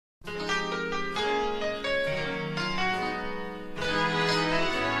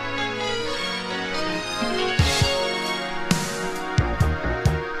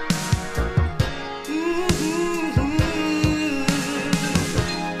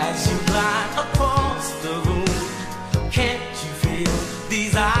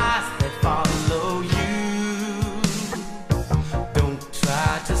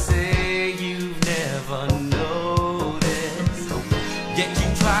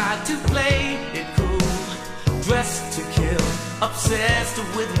tried to play it cool, dressed to kill, obsessed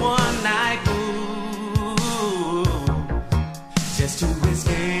with one night fool, just to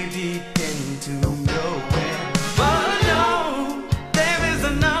escape deep into nowhere. But no, there is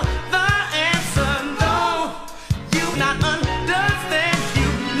another answer. No, you not understand. You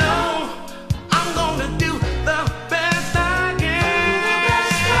know I'm gonna do the best I can.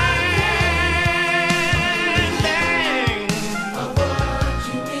 What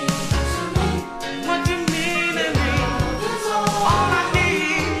you mean to me? What you mean to me? That's All I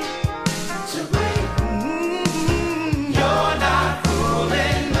need to breathe. You're not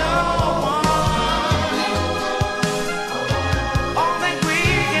fooling no one. All that we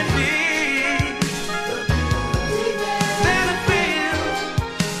can be, then a feel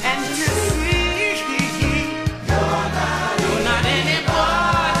and to see. You're not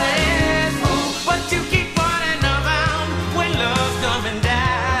anybody's fool, but you keep running around when love's coming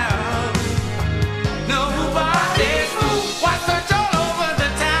down. Nobody's fool. Why search all over the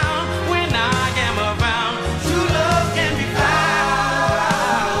town when I am around? True love can be found.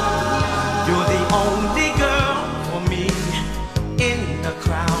 You're the only girl for me in the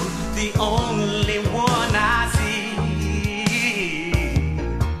crowd, the only one I see.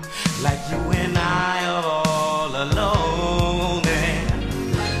 Like you and I are all alone, and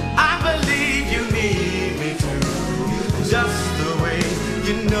I believe you need me too. Just the way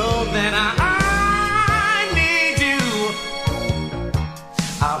you know that I need you.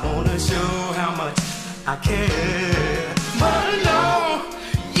 I wanna show how much I care.